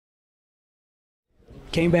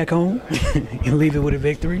came back home and leave it with a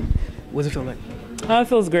victory. What does it feel like? It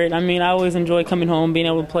feels great. I mean, I always enjoy coming home, being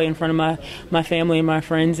able to play in front of my family and my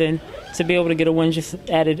friends, and to be able to get a win just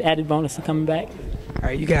added bonus to coming back. All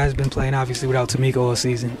right, you guys have been playing obviously without Tamika all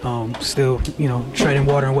season, still, treading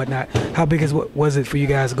water and whatnot. How big was it for you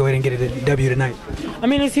guys to go ahead and get a W tonight? I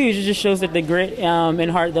mean, it's huge. It just shows that the grit and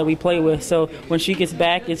heart that we play with. So when she gets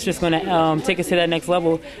back, it's just going to take us to that next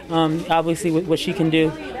level, obviously, with what she can do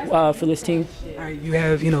for this team. All right, you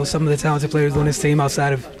have, some of the talented players on this team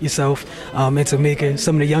outside of yourself and Tamika,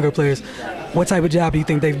 some of the younger players. What type of job do you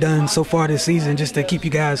think they've done so far this season just to keep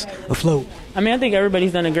you guys afloat? I mean, I think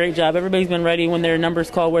everybody's done a great job. Everybody's been ready when their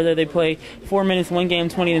numbers call, whether they play 4 minutes one game,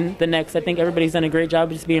 20 the next. I think everybody's done a great job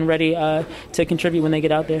of just being ready to contribute when they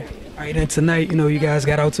get out there. All right, and tonight, you guys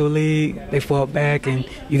got out to a lead. They fought back, and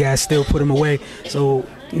you guys still put them away. So,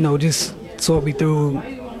 just talk me through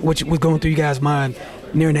what was going through you guys' mind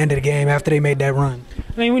nearing the end of the game after they made that run.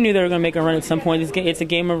 I mean, we knew they were going to make a run at some point. It's a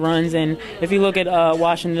game of runs, and if you look at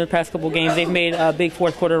Washington the past couple games, they've made big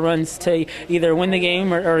fourth-quarter runs to either win the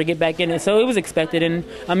game or get back in it. So it was expected, and,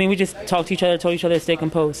 I mean, we just talked to each other, told each other to stay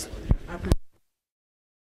composed.